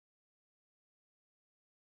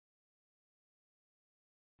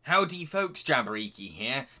Howdy folks, Jabberiki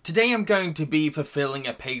here. Today I'm going to be fulfilling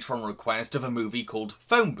a Patron request of a movie called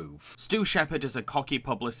Phone Booth. Stu Shepard is a cocky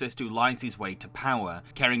publicist who lies his way to power,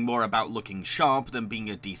 caring more about looking sharp than being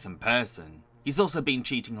a decent person. He's also been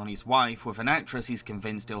cheating on his wife with an actress he's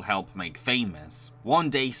convinced he'll help make famous. One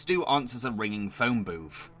day, Stu answers a ringing phone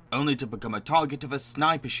booth, only to become a target of a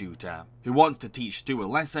sniper shooter, who wants to teach Stu a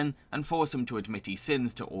lesson and force him to admit his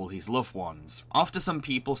sins to all his loved ones. After some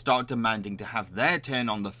people start demanding to have their turn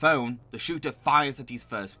on the phone, the shooter fires at his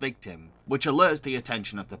first victim, which alerts the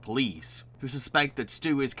attention of the police, who suspect that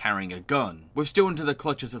Stu is carrying a gun. With Stu under the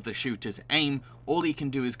clutches of the shooter's aim, all he can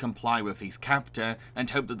do is comply with his captor and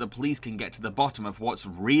hope that the police can get to the bottom of what's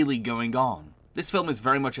really going on. This film is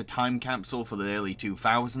very much a time capsule for the early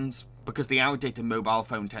 2000s, because the outdated mobile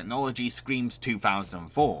phone technology screams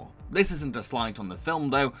 2004. This isn't a slight on the film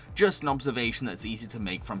though, just an observation that's easy to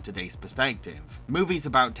make from today's perspective. Movies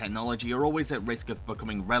about technology are always at risk of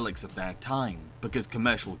becoming relics of their time, because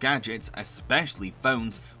commercial gadgets, especially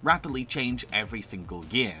phones, rapidly change every single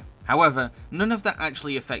year. However, none of that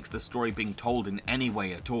actually affects the story being told in any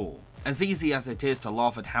way at all. As easy as it is to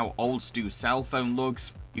laugh at how old Stu's cell phone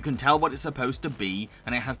looks, you can tell what it's supposed to be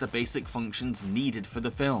and it has the basic functions needed for the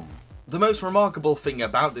film. The most remarkable thing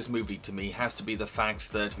about this movie to me has to be the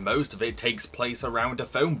fact that most of it takes place around a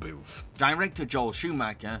phone booth. Director Joel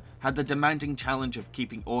Schumacher had the demanding challenge of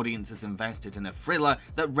keeping audiences invested in a thriller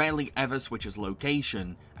that rarely ever switches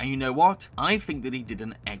location, and you know what? I think that he did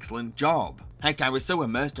an excellent job. Heck, I was so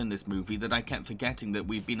immersed in this movie that I kept forgetting that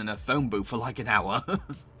we've been in a phone booth for like an hour.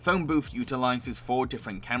 Phone Booth utilizes 4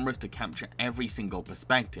 different cameras to capture every single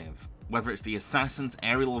perspective, whether it's the assassin's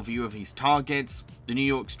aerial view of his targets, the New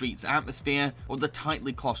York street's atmosphere, or the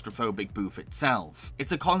tightly claustrophobic booth itself.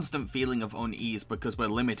 It's a constant feeling of unease because we're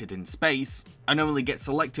limited in space, and only get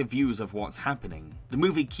selective views of what's happening. The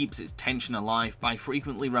movie keeps its tension alive by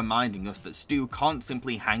frequently reminding us that Stu can't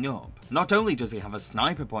simply hang up. Not only does he have a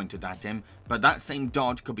sniper pointed at him, but that same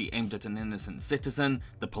dart could be aimed at an innocent citizen,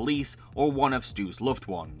 the police, or one of Stu's loved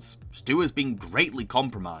ones. Stu is being greatly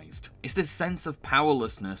compromised. It's this sense of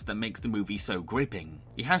powerlessness that makes the movie so gripping.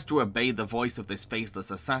 He has to obey the voice of this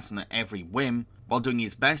faceless assassin at every whim, while doing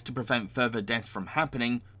his best to prevent further deaths from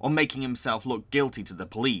happening, or making himself look guilty to the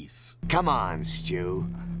police. Come on, Stu.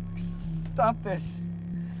 Stop this.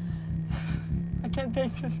 I can't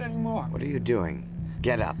take this anymore. What are you doing?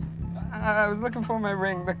 Get up. I was looking for my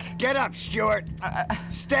ring. Look. Get up, Stuart!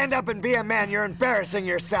 Stand up and be a man. You're embarrassing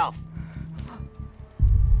yourself.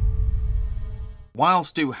 While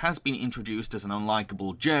Stu has been introduced as an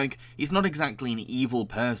unlikable jerk, he's not exactly an evil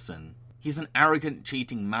person. He's an arrogant,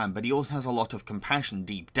 cheating man, but he also has a lot of compassion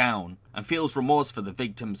deep down, and feels remorse for the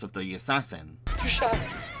victims of the assassin. You shot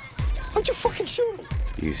him. Why'd you fucking shoot him?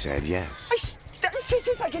 You said yes. I said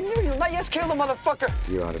yes, I can hear you. Not yes, kill the motherfucker.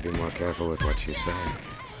 You ought to be more careful with what you say.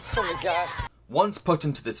 Oh my God. Once put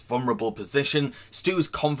into this vulnerable position, Stu's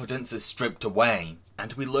confidence is stripped away,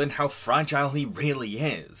 and we learn how fragile he really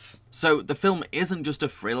is. So the film isn't just a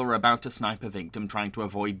thriller about a sniper victim trying to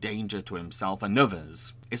avoid danger to himself and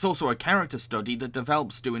others. It's also a character study that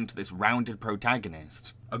develops Stu into this rounded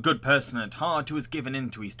protagonist. A good person at heart who has given in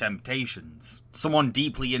to his temptations. Someone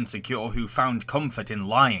deeply insecure who found comfort in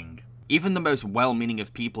lying. Even the most well-meaning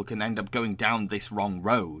of people can end up going down this wrong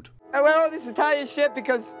road. I wear all this Italian shit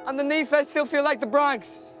because underneath I still feel like the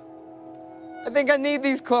Bronx. I think I need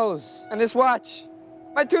these clothes and this watch.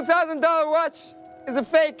 My $2,000 watch is a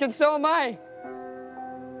fake, and so am I.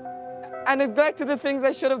 I neglected the things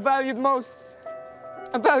I should have valued most.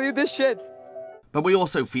 I valued this shit. But we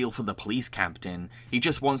also feel for the police captain. He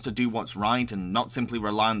just wants to do what's right and not simply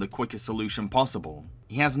rely on the quickest solution possible.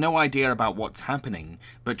 He has no idea about what's happening,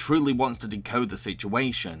 but truly wants to decode the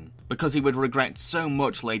situation, because he would regret so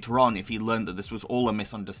much later on if he learned that this was all a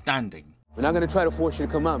misunderstanding. We're not gonna try to force you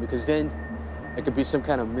to come out, because then it could be some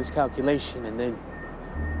kind of miscalculation, and then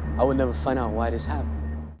I would never find out why this happened.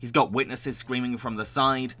 He's got witnesses screaming from the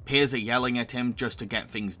side, peers are yelling at him just to get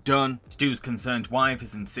things done, Stu's concerned wife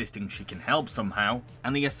is insisting she can help somehow,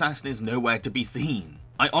 and the assassin is nowhere to be seen.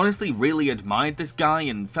 I honestly really admired this guy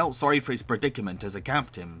and felt sorry for his predicament as a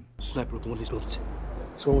captain. Sniper up in one of these buildings.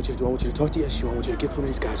 So what I want you to do, I want you to talk to the SU, I want you to get one of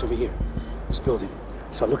these guys over here. This building.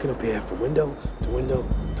 Start looking up here from window to window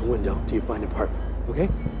to window till you find an apartment, okay?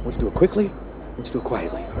 I want you to do it quickly, I want you to do it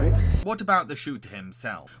quietly, alright? What about the shooter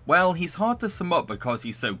himself? Well, he's hard to sum up because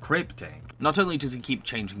he's so cryptic. Not only does he keep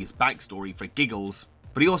changing his backstory for giggles,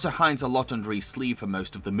 but he also hides a lot under his sleeve for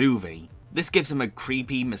most of the movie. This gives him a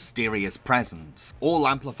creepy, mysterious presence, all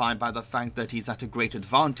amplified by the fact that he's at a great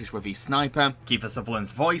advantage with his sniper, Kiefer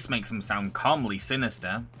Sutherland's voice makes him sound calmly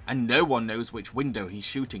sinister, and no one knows which window he's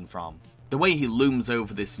shooting from. The way he looms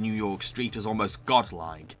over this New York street is almost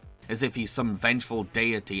godlike, as if he's some vengeful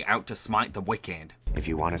deity out to smite the wicked. If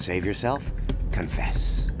you want to save yourself,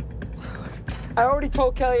 confess. I already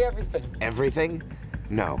told Kelly everything. Everything?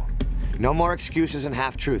 No. No more excuses and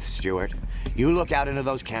half-truths, Stuart. You look out into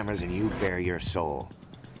those cameras and you bare your soul.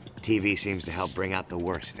 TV seems to help bring out the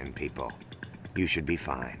worst in people. You should be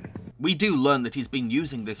fine. We do learn that he's been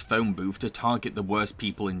using this phone booth to target the worst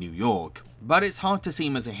people in New York, but it's hard to see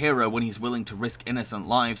him as a hero when he's willing to risk innocent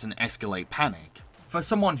lives and escalate panic. For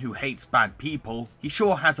someone who hates bad people, he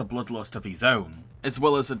sure has a bloodlust of his own, as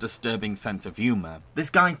well as a disturbing sense of humor. This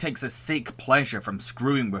guy takes a sick pleasure from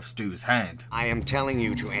screwing with Stu's head. I am telling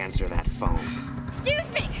you to answer that phone.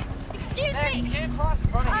 Excuse me! Excuse me! You can't cross in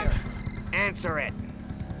front of here. Answer it!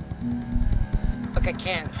 Look, I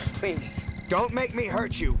can't. Please. Don't make me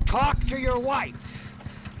hurt you. Talk to your wife!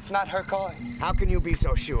 It's not her calling. How can you be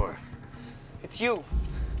so sure? It's you.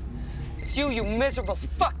 It's you, you miserable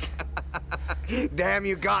fuck! Damn,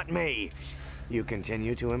 you got me. You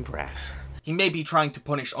continue to impress. He may be trying to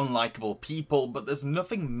punish unlikable people, but there's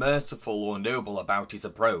nothing merciful or noble about his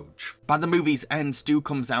approach. By the movie's end, Stu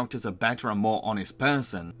comes out as a better and more honest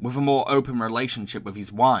person, with a more open relationship with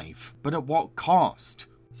his wife. But at what cost?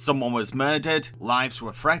 Someone was murdered, lives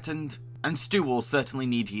were threatened, and Stu will certainly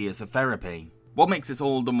need years of therapy. What makes this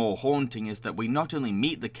all the more haunting is that we not only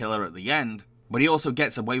meet the killer at the end, but he also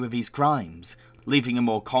gets away with his crimes, leaving a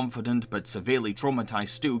more confident but severely traumatized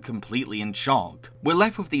Stu completely in shock. We're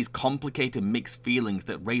left with these complicated mixed feelings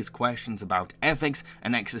that raise questions about ethics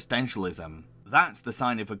and existentialism. That's the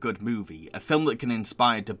sign of a good movie, a film that can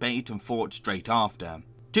inspire debate and thought straight after.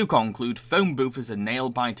 To conclude, Phone Booth is a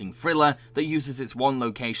nail-biting thriller that uses its one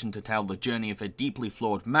location to tell the journey of a deeply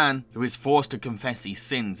flawed man who is forced to confess his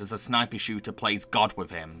sins as a sniper shooter plays God with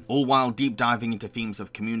him, all while deep diving into themes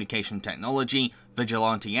of communication technology,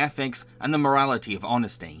 vigilante ethics, and the morality of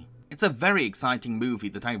honesty. It's a very exciting movie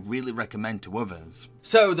that I really recommend to others.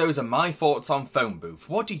 So those are my thoughts on Phone Booth.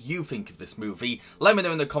 What do you think of this movie? Let me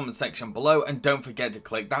know in the comment section below, and don't forget to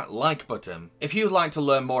click that like button. If you'd like to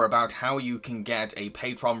learn more about how you can get a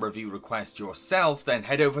Patron review request yourself, then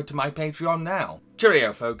head over to my Patreon now.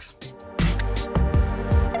 Cheerio, folks.